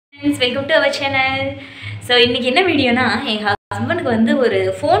Welcome to our channel. So இன்னைக்கு என்ன வீடியோனா என் ஹஸ்பண்டுக்கு வந்து ஒரு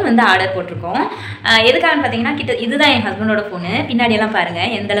ஃபோன் வந்து ஆர்டர் போட்டுருக்கோம். எதுக்காகன்னு பார்த்தீங்கன்னா இதுதான் என் ஹஸ்பண்டோட ஃபோனு. பின்னாடி எல்லாம் பாருங்க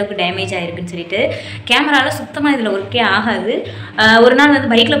எந்த அளவுக்கு டேமேஜ் ஆயிருக்குன்னு சொல்லிட்டு கேமரால சுத்தமாக இதில் ஒர்க்கே ஆகாது. ஒரு நாள்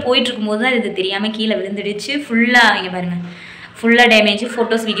வந்து பைக்கில் போயிட்டு இருக்கும்போது தான் இது தெரியாமல் கீழே விழுந்துடுச்சு. ஃபுல்லாக இங்கே பாருங்க ஃபுல்லாக டேமேஜ்,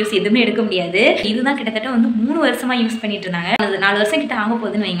 ஃபோட்டோஸ் வீடியோஸ் எதுவுமே எடுக்க முடியாது. இதுதான் கிட்டத்தட்ட வந்து 3 வருஷமாக யூஸ் பண்ணிட்டு இருந்தாங்க. அது 4 வருஷம் கிட்ட ஆக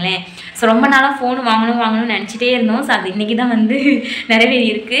போகுதுன்னு வைங்களேன். ஸோ ரொம்ப நாளாக ஃபோன் வாங்கணும்னு நினச்சிட்டே இருந்தோம். ஸோ அது இன்றைக்கி தான் வந்து நிறைவேறி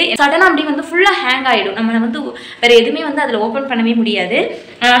இருக்குது. சடனாக அப்படி வந்து ஃபுல்லாக ஹேங் ஆகிடும். நம்ம வந்து வேறு எதுவுமே வந்து அதில் ஓப்பன் பண்ணவே முடியாது.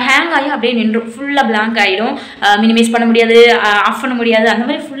 ஹேங் ஆகி அப்படியே நின்றும், ஃபுல்லாக பிளாங்க் ஆகிடும். மினிமைஸ் பண்ண முடியாது, ஆஃப் பண்ண முடியாது, அந்த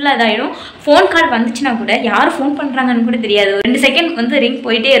மாதிரி ஃபுல்லாக இதாகிடும். ஃபோன் கால் வந்துச்சுன்னா கூட யார் ஃபோன் பண்ணுறாங்கன்னு கூட தெரியாது. 2 செகண்ட் வந்து ரிங்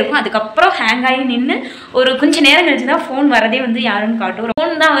போயிட்டே இருக்கும். அதுக்கப்புறம் ஹேங் ஆகி நின்று ஒரு கொஞ்சம் நேரம் கழிச்சு தான் ஃபோன் வரதே வந்து யாருன்னு காட்டும்.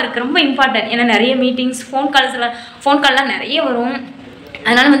 ஃபோன் தான் அவருக்கு ரொம்ப இம்பார்ட்டன்ட். ஏன்னா நிறைய மீட்டிங்ஸ், ஃபோன் கால்லாம் நிறைய வரும்.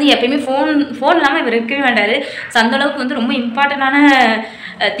 அதனால் வந்து எப்பயுமே ஃபோன் இல்லாமல் இவர் இருக்கவே மாட்டார். ஸோ அந்தளவுக்கு வந்து ரொம்ப இம்பார்ட்டண்டான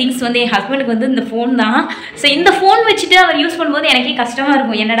திங்ஸ் வந்து என் ஹஸ்பண்டுக்கு வந்து இந்த ஃபோன் தான். ஸோ இந்த ஃபோன் வச்சுட்டு அவர் யூஸ் பண்ணும்போது எனக்கே கஷ்டமாக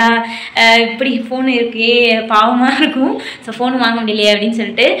இருக்கும். என்னடா இப்படி ஃபோன் இருக்கே, பாவமாக இருக்கும். ஸோ ஃபோன் வாங்க முடியலையே அப்படின்னு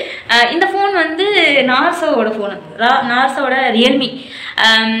சொல்லிட்டு இந்த ஃபோன் வந்து நார்சோவோட ஃபோனு, நார்சோவோட ரியல்மி.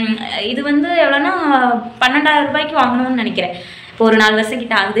 இது வந்து எவ்வளோன்னா 12,000 ரூபாய்க்கு வாங்கணும்னு நினைக்கிறேன். இப்போ ஒரு 4 வருஷம்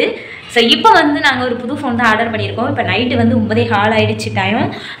கிட்ட ஆகுது. ஸோ இப்போ வந்து நாங்கள் ஒரு புது ஃபோன் தான் ஆர்டர் பண்ணியிருக்கோம். இப்போ நைட்டு வந்து 9:15 ஆகிடுச்சு டைம்.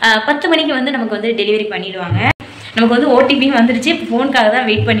 10 மணிக்கு வந்து நமக்கு வந்து டெலிவரி பண்ணிவிடுவாங்க. நமக்கு வந்து ஓடிபியும் வந்துடுச்சு. இப்போ ஃபோனுக்காக தான்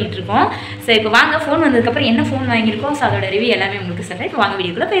வெயிட் பண்ணிகிட்ருக்கோம். ஸோ இப்போ வாங்க, ஃபோன் வந்ததுக்கப்புறம் என்ன ஃபோன் வாங்கியிருக்கோம், ஸோ அதோட ரிவ்யூ எல்லாமே உங்களுக்கு சொல்கிறேன். இப்போ வாங்க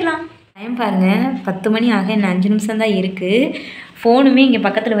வீடியோக்குள்ளே போயிடலாம். டைம் பாருங்கள், 10 மணி ஆக இன்னும் 5 நிமிஷம் தான் இருக்குது. ஃபோனுமே இங்கே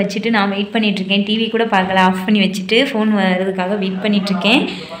பக்கத்தில் வச்சுட்டு நான் வெயிட் பண்ணிகிட்ருக்கேன். டிவி கூட பார்க்கல, ஆஃப் பண்ணி வச்சுட்டு ஃபோன் வர்றதுக்காக வெயிட் பண்ணிகிட்ருக்கேன்.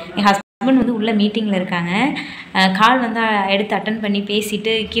 என் ஹஸ்பண்ட் வந்து உள்ள மீட்டிங்கில் இருக்காங்க. கால் வந்து எடுத்து அட்டன் பண்ணி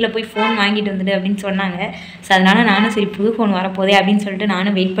பேசிவிட்டு கீழே போய் ஃபோன் வாங்கிட்டு வந்துடு அப்படின்னு சொன்னாங்க. ஸோ அதனால் நானும் சரி புது ஃபோன் வரப்போதே அப்படின்னு சொல்லிட்டு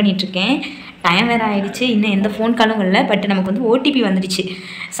நானும் வெயிட் பண்ணிகிட்ருக்கேன். டைம் வேறு ஆகிடுச்சு, இன்னும் எந்த ஃபோன் காலும் இல்லை. பட் நமக்கு வந்து ஓடிபி வந்துடுச்சு.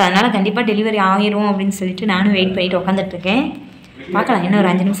 ஸோ அதனால் கண்டிப்பாக டெலிவரி ஆகிரும் அப்படின்னு சொல்லிட்டு நானும் வெயிட் பண்ணிவிட்டு உட்காந்துட்ருக்கேன். பார்க்கலாம், இன்னும் ஒரு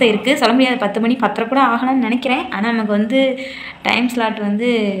 5 நிமிஷம் இருக்குது. சொல்ல முடியாது, 10 மணி 10:30 கூட ஆகலாம்னு நினைக்கிறேன். ஆனால் நமக்கு வந்து டைம் ஸ்லாட் வந்து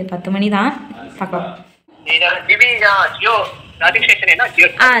 10 மணி தான். பார்க்கலாம்.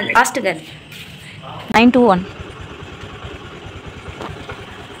 லாஸ்ட்டுக்கு 921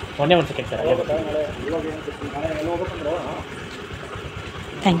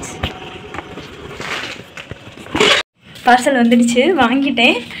 தேங்க்ஸ். பார்சல் வந்துடுச்சு,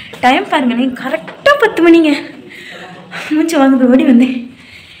 வாங்கிட்டேன். டைம் பாருங்களேன், கரெக்டாக 10 மணிங்க. மூச்சு வாங்குது, ஓடி வந்தேன்.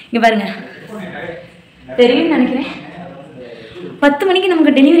 இங்கே பாருங்கள், தெரியும்னு நினைக்கிறேன். 10 மணிக்கு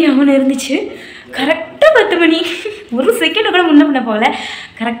நமக்கு டெலிவரி ஆகணும்னு இருந்துச்சு. கரெக்டாக 10 மணி, ஒரு செகண்ட் கூட முன்ன பண்ண போகல.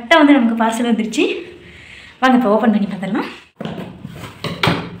 கரெக்டாக வந்து நமக்கு பார்சல் வந்துடுச்சு. வாங்க இப்போ ஓப்பன் பண்ணி பார்த்துடலாம்.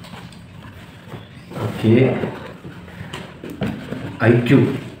 Okay,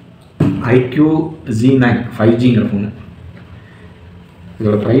 iQoo Z9 5Gங்கிற phone.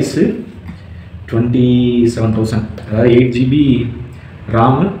 இதோட ப்ரைஸு 27,000. அதாவது 8GB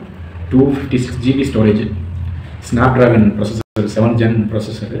Ramu, 256 GB storage, Snapdragon processor, 7th gen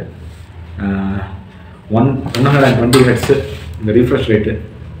processor, 120 Hz இந்த refresh rate,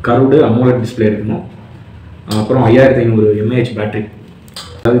 curved AMOLED display இருக்கணும். அப்புறம் 5500 mAh பேட்டரி.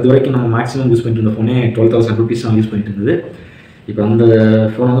 அது இது வரைக்கும் நம்ம மேக்ஸிமம் யூஸ் பண்ணிட்டு இருந்த ஃபோனே 12,000 rupees தான் யூஸ் பண்ணிட்டு இருந்தது. இப்போ அந்த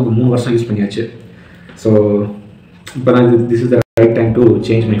ஃபோன் வந்து இப்போ 3 வருஷம் யூஸ் பண்ணியாச்சு. ஸோ இப்போ நான் this is the right time to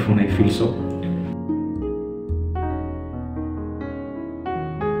change my phone, I feel so.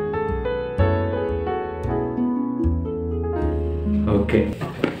 Okay,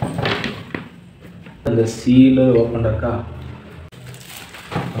 அந்த சீலு ஓப்பன் இருக்கா?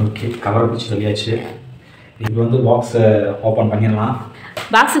 ஓகே, கவரை பிடிச்சி வெளியாச்சு. இப்போ வந்து பாக்ஸை ஓப்பன் பண்ணிடலாம்.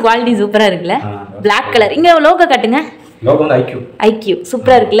 பாக்ஸ் குவாலிட்டி சூப்பராக இருக்குல்ல, பிளாக் கலர். இங்கே லோகோ காட்டுங்க. லோகோ வந்து iQoo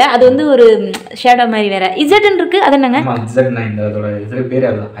சூப்பராக இருக்குல்ல. அது வந்து ஒரு ஷேடோ மாதிரி வேற இசட்னு இருக்கு. அது என்னங்க? Z9, அதோட இதுல பேர்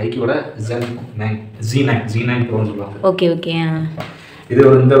அதுதான். iQooட Z9 ப்ரோன்னு சொல்லுவாங்க. Okay okay. இது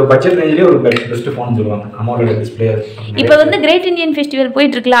இந்த ஒரு பட்ஜெட் ரேஞ்சிலே ஒரு பெஸ்ட் ஃபோன் சொல்லுவாங்க. AMOLED display. இப்போ வந்து கிரேட் இந்தியன் ஃபெஸ்டிவல்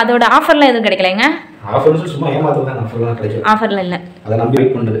போயிட்டு இருக்குல்ல, அதோட ஆஃபர்லாம் எதுவும் கிடைக்கலங்க? ஆஃபர்ஸ் சும்மா ஏமாத்துறதா, ஆஃபர்லாம் கிடைக்கும். ஆஃபர்லாம் இல்ல, அத நம்பி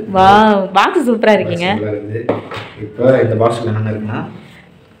வெயிட் பண்றது. வாவ், பாக்ஸ் சூப்பரா இருக்குங்க. இப்போ இந்த பாக்ஸ்ல என்ன இருக்குன்னா,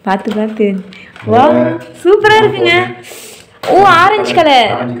 பாத்து வாவ் சூப்பரா இருக்குங்க. ஓ, ஆரஞ்சு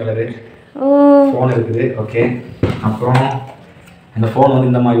கலர். ஓ, ஃபோன் இருக்குது. ஓகே, அப்புறம் இந்த ஃபோன்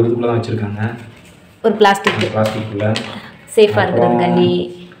வந்து இந்த மாதிரி இதுக்குள்ள தான் வச்சிருக்காங்க. ஒரு பிளாஸ்டிக்குள்ள சேஃபா இருக்குறதுக்காண்டி.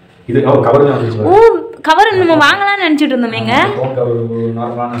 இது கவர் தான் வந்துச்சு. ஓ, கவர் நம்ம வாங்கலாம்னு நினைச்சிட்டு இருந்தோமேங்க. ஃபோன் கவர்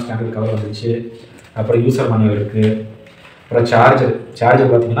நார்மலான ஸ்டாண்டர்ட் கவர் வந்துச்சு. அப்புறம் யூசர் மேனுவல் இருக்கு. அப்புறம்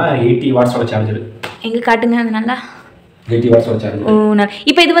சார்ஜர் பார்த்தீங்கன்னா 80 வாட்ஸோட சார்ஜர். எங்க காட்டுங்க அது நல்லா. 80 வாட்ஸோட சார்ஜர். ஓ,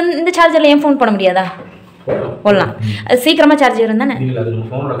 இப்போ இது வந்து இந்த சார்ஜர்ல ஏன் ஃபோன் பண்ண முடியாதா? போடலாம். அது சீக்கிரமாக சார்ஜ் ஏறும் தானே? இல்லை, அது நம்ம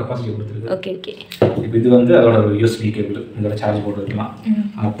ஃபோனோட கெப்பாசிட்டி கொடுத்துருக்கு. Okay okay. இப்போ இது வந்து அதோட ஒரு யூஎஸ்பி கேபிள், இதோட சார்ஜ் போட்டுருக்கலாம்.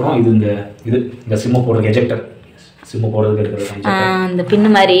 அப்புறம் இது இந்த சிம்மு போடுறது எஜெக்டர், சிம்மு போடுறதுக்கு எடுக்கிறது அந்த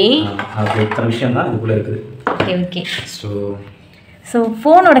பின்னு மாதிரி அது எத்தனை விஷயம் தான் இதுக்குள்ளே இருக்குது. Okay okay. ஸோ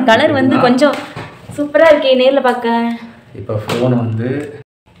ஃபோனோட கலர் வந்து கொஞ்சம் சூப்பராக இருக்கே நேரில் பார்க்க. இப்போ ஃபோன் வந்து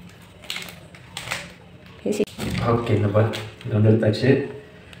ஓகே, இந்த பார் இது வந்து எடுத்தாச்சு.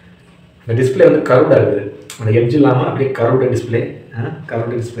 இந்த டிஸ்பிளே வந்து கர்வ்டாக இருக்குது, அந்த எட்ஜ் இல்லாமல் அப்படியே கர்வ்டு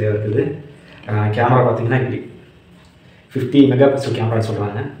டிஸ்பிளேயாக இருக்குது. கேமரா பார்த்தீங்கன்னா இப்படி 50 மெகா பிக்சல் கேமரான்னு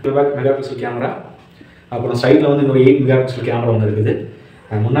சொல்கிறாங்க. 12 மெகா பிக்சல் கேமரா. அப்புறம் சைடில் வந்து இன்னொரு 8 மெகா பிக்சல் கேமரா ஒன்று இருக்குது.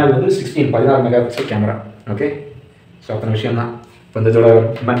 முன்னாடி வந்து 16 mega pixel camera. Okay, so அத்தனை விஷயம் தான். இப்போ இந்த இதோட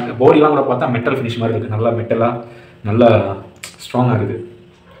பாடிலாம் கூட பார்த்தா மெட்டல் ஃபினிஷ் மாதிரி இருக்குது, நல்லா மெட்டலாக நல்லா ஸ்ட்ராங்காக இருக்குது.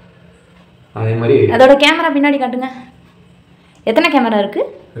 அதே மாதிரி அதோட கேமரா பின்னாடி காட்டுங்க. எத்தனை கேமரா இருக்குது?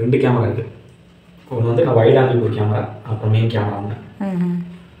 2 கேமரா இருக்குது. ஒன்று வந்து நான் வைட் ஆங்கிள் ஒரு கேமரா, அப்புறம் மெயின் கேமரா ஒன்று.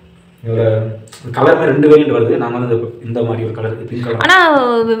 இதோட கலருமே 2 வேரியன்ட் வருது. நான் வந்து இந்த மாதிரி ஒரு கலர் பிங்க் கலர். ஆனால்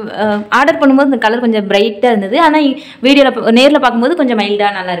ஆர்டர் பண்ணும்போது இந்த கலர் கொஞ்சம் பிரைட்டாக இருந்தது, ஆனால் வீடியோவில் நேரில் பார்க்கும்போது கொஞ்சம்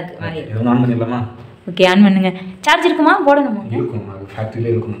மைல்டாக நல்லா இருக்குது மாதிரி. எதுவும் ஆன் பண்ணிடலாமா? ஓகே, ஆன் பண்ணுங்க. சார்ஜ் இருக்குமா? போடணுமா? இருக்கும், அது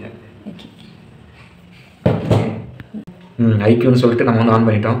ஃபேக்ட்ரியிலே இருக்குங்க. ஓகே. ஐக்யூன்னு சொல்லிட்டு நம்ம வந்து ஆன்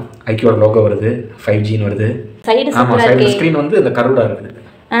பண்ணிட்டோம். ஐக்யூவோட லோகோ வருது, 5Gன்னு வருது. ஆமாம், சைடு ஸ்க்ரீன் வந்து இந்த கர்வ்டாக இருக்குது.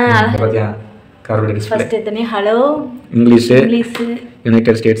 பார்த்தியா, கர்வ்டு டிஸ்பிளே. ஃபர்ஸ்ட் எத்தனை hello English,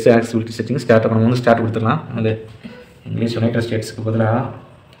 United states, ஆக்சிபிலிட்டி settings, start நம்ம வந்து ஸ்டார்ட் கொடுத்துடலாம். அது இங்கிலீஷ் யுனைடெட் ஸ்டேட்ஸ்க்கு பதிலாக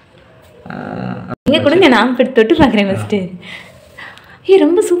இங்கே கொடுங்க, நான் தொட்டு பார்க்குறேன் ஃபஸ்ட்டு.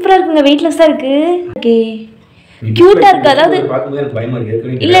 ரொம்ப சூப்பராக இருக்குங்க, வெயிட்லெஸ்ஸாக இருக்குது. ஓகே, க்யூட்டாக இருக்குது. அதாவது பயமாக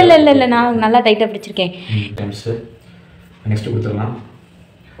இருக்குது. இல்லை நான் நல்லா டைட்டாக பிடிச்சிருக்கேன். நெக்ஸ்ட் கொடுத்துடலாம்.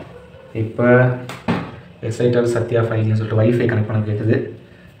 இப்போ எக்ஸைட்டல் சத்யா 5Gன்னு சொல்லிட்டு வைஃபை கனெக்ட் பண்ண கேட்குது,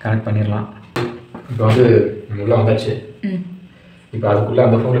 கனெக்ட் பண்ணிடலாம். இப்போ வந்து உள்ளே வந்தாச்சு. இப்போ அதுக்குள்ளே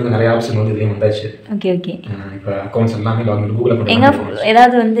அந்த ஃபோனில் இருக்க நிறைய ஆப்ஷன் வந்து இதுலேயும் வந்தாச்சு. Okay okay. இப்போ அக்கௌண்ட்ஸ் எல்லாமே லாகின் கூகுளில் பண்ணி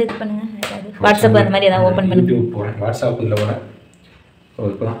ஏதாவது வந்து இது பண்ணுங்க, வாட்ஸ்அப் அந்த மாதிரி ஏதாவது ஓப்பன் பண்ணி யூடியூப் போகிறேன். வாட்ஸ்அப் இதில் போகிறேன். ஸோ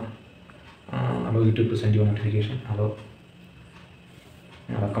இப்போ தான் hello YouTube to send you notification. Hello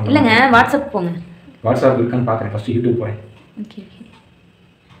இல்லைங்க, வாட்ஸ்அப் போங்க. வாட்ஸ்அப் இருக்கான்னு பார்க்குறேன். ஃபஸ்ட்டு யூடியூப் போகிறேன். Okay okay.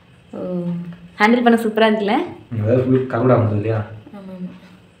 ஓ, ஹேண்டில் பண்ண சூப்பராக இருக்குல்ல? அதாவது ஃபுல் கர்வ்டாக வந்தது இல்லையா? ஆமாம்.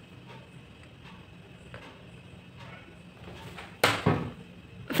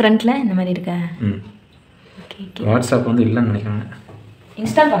 ஃப்ரண்ட்டில் இந்த மாதிரி இருக்கா? Okay okay. வாட்ஸ்அப் வந்து இல்லைன்னு நினைக்கிறேன்.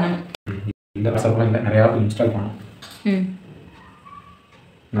 இன்ஸ்டால் பண்ணணும். இல்லை, வாட்ஸ்அப்லாம் இல்லை, நிறையா ஆப் இன்ஸ்டால் பண்ணணும்.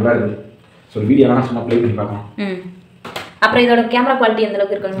 நல்லா இருக்குது. ஸோ வீடியோலாம் சும்மா ப்ளே பண்ணி பார்க்கலாம். அப்புறம் இதோட கேமரா குவாலிட்டி எந்த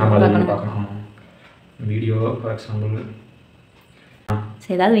அளவுக்கு இருக்குன்னு பார்க்கணும். வீடியோ ஃபார் எக்ஸாம்பிள்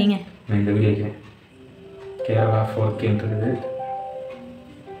சரி ஏதாவது வைங்க. நான் இந்த வீடியோ வைக்கிறேன். கேரளா 4Kன்னு இருக்குது.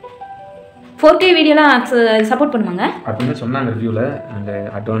 4K வீடியோலாம் சப்போர்ட் பண்ணுவாங்க அப்படின்னு சொன்னாங்க ரிவ்யூவில். அந்த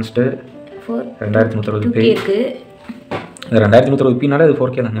அட்வான்ஸ்டு 2360p இருக்குது. 2360pனால இது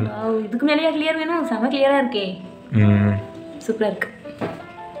 4K தானே. இதுக்கு மேலேயே கிளியர் வேணும். செம கிளியராக இருக்கே. சூப்பராக இருக்குது.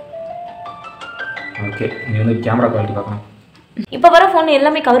 ஓகே, நீ வந்து கேமரா குவாலிட்டி பார்க்கலாம். இப்போ வர ஃபோன்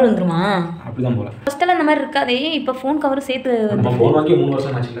எல்லாமே கவர் வந்துருமா? அப்படிதான் போல. ஃபர்ஸ்ட்டெல்லாம் இந்த மாதிரி இருக்காதே, இப்போ ஃபோன் கவர் சேர்த்து. நம்ம ஃபோன் வாங்கி 3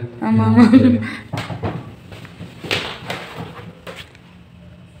 வருஷம் ஆச்சுல. ஆமாம்.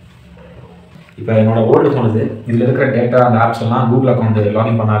 இப்போ என்னோட ஓல்டு ஃபோன் இது. இதில் இருக்கிற டேட்டா, அந்த ஆப்ஸ் எல்லாம் கூகுள் அக்கௌண்ட்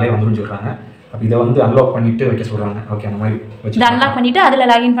லாகின் பண்ணாலே வந்துடும் சொல்கிறாங்க. அப்போ இதை வந்து அன்லாக் பண்ணிட்டு வைக்க சொல்கிறாங்க. ஓகே, அந்த மாதிரி வச்சு அன்லாக் பண்ணிட்டு அதில்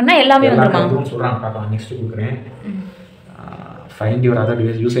லாகின் பண்ணால் எல்லாமே வந்துருமா சொல்கிறாங்க. பார்க்கலாம். நெக்ஸ்ட் கொடுக்குறேன். Find your other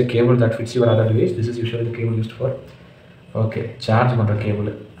device. Use a cable that fits your other device. This is usually the cable used for. Okay, charge பண்ணுற கேபிள்.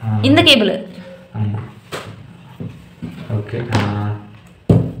 இந்த கேபிள். ஆமாம். ஓகே,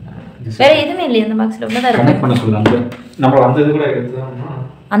 வேற எதுவுமே இல்லை இந்த பாக்ஸில். உள்ளதாக இருக்கு. கனெக்ட் பண்ண சொல்லுவாங்க. நம்ம அந்த இது கூட எடுத்துக்கலாமா?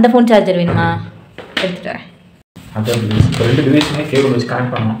 அந்த ஃபோன் சார்ஜர் வேணுமா? எடுத்துட்டு வரேன். அதான் இப்போ 2 டிவைஸுமே கேபிள் வச்சு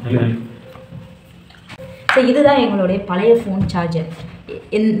கனெக்ட் பண்ணணும். இல்லை, ஸோ இதுதான் எங்களுடைய பழைய ஃபோன் சார்ஜர்.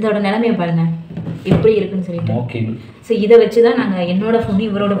 இதோட நிலைமையை பாருங்க எப்படி இருக்குன்னு சொல்லிட்டு. ஓகே. ஸோ இதை வச்சு தான் நாங்கள் என்னோட ஃபோனு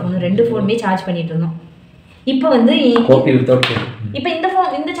இவரோட ஃபோனு 2 ஃபோனுமே சார்ஜ் பண்ணிட்டு இருந்தோம். இப்போ வந்து இப்போ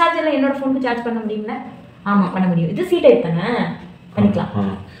இந்த சார்ஜரில் என்னோட ஃபோனுக்கு சார்ஜ் பண்ண முடியுங்களா? ஆமாம், பண்ண முடியும். இது C டைப் தானே, பண்ணிக்கலாம்.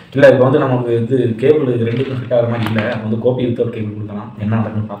 இல்லை, இப்போ வந்து நமக்கு இது கேபிள் 2க்கும் ஃபிட் ஆகிற மாதிரி இல்லை. வந்து கோபி வித்தவுட் கேபிள் கொடுக்கலாம். என்ன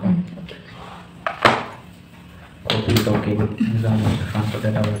நடக்குன்னு பார்க்கலாம். Gopi without cable transfer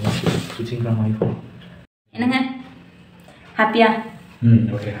data ஸ்விட்சிங் ஃப்ரம் ஐஃபோன். என்னங்க ஹாப்பியா?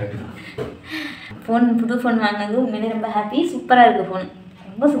 ஓகே, ஹாப்பி தான். ஃபோன் புது ஃபோன் வாங்கினது உண்மையிலே ரொம்ப ஹாப்பி. சூப்பராக இருக்குது ஃபோன்,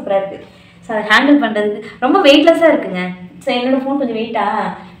 ரொம்ப சூப்பராக இருக்குது. ஸோ அதை ஹேண்டில் பண்ணுறதுக்கு ரொம்ப வெயிட்லெஸ்ஸாக இருக்குங்க. ஸோ என்னோடய ஃபோன் கொஞ்சம் வெயிட்டாக,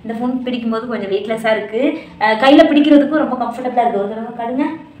 இந்த ஃபோன் பிடிக்கும்போது கொஞ்சம் வெயிட்லெஸ்ஸாக இருக்குது. கையில் பிடிக்கிறதுக்கும் ரொம்ப கம்ஃபர்டபுளாக இருக்குது. ஒரு தடவை காடுங்க,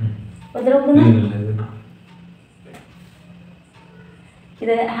 ஒரு தடவை கொடுங்க.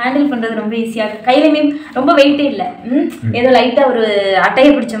 இதை ஹேண்டில் பண்ணுறது ரொம்ப ஈஸியாக இருக்குது. கையிலையுமே ரொம்ப வெயிட்டே இல்லை. ஏதோ லைட்டாக ஒரு அட்டையை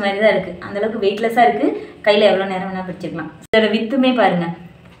பிடிச்ச மாதிரி தான் இருக்குது. அந்தளவுக்கு வெயிட்லெஸ்ஸாக இருக்குது. கையில் எவ்வளோ நேரம் வேணால் பிடிச்சிக்கலாம். இதோட வித்துமே பாருங்கள்,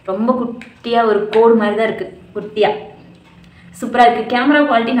 ரொம்ப குட்டியாக ஒரு கோடு மாதிரி தான் இருக்குது. குட்டியாக சூப்பராக இருக்குது. கேமரா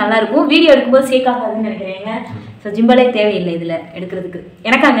குவாலிட்டி நல்லாயிருக்கும். வீடியோ எடுக்கும்போது சேக் ஆகாதுன்னு நினைக்கிறேங்க. ஸோ ஜிம்பலே தேவையில்லை இதில் எடுக்கிறதுக்கு.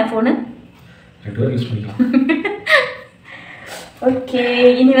 எனக்காங்க ஃபோனு யூஸ் பண்ணிக்கலாம். ஓகே,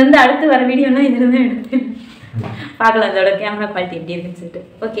 இனி வந்து அடுத்து வர வீடியோனா இதில் தான் எடுப்பேன். பார்க்கலாம் அதோட கேமரா குவாலிட்டி எப்படி இருக்குன்னு சொல்லிட்டு.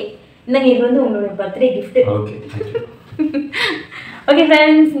 ஓகே, இந்தாங்க இது வந்து உங்களோட birthday gift. Okay okay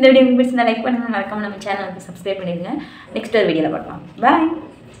friends, இந்த வீடியோ உங்களுக்கு பிடிச்சிருந்தா லைக் பண்ணுங்கள். மறக்காம நம்ம சேனலுக்கு சப்ஸ்கிரைப் பண்ணிடுங்க. நெக்ஸ்ட் ஒரு வீடியோவில் பார்க்கலாம். பாய்.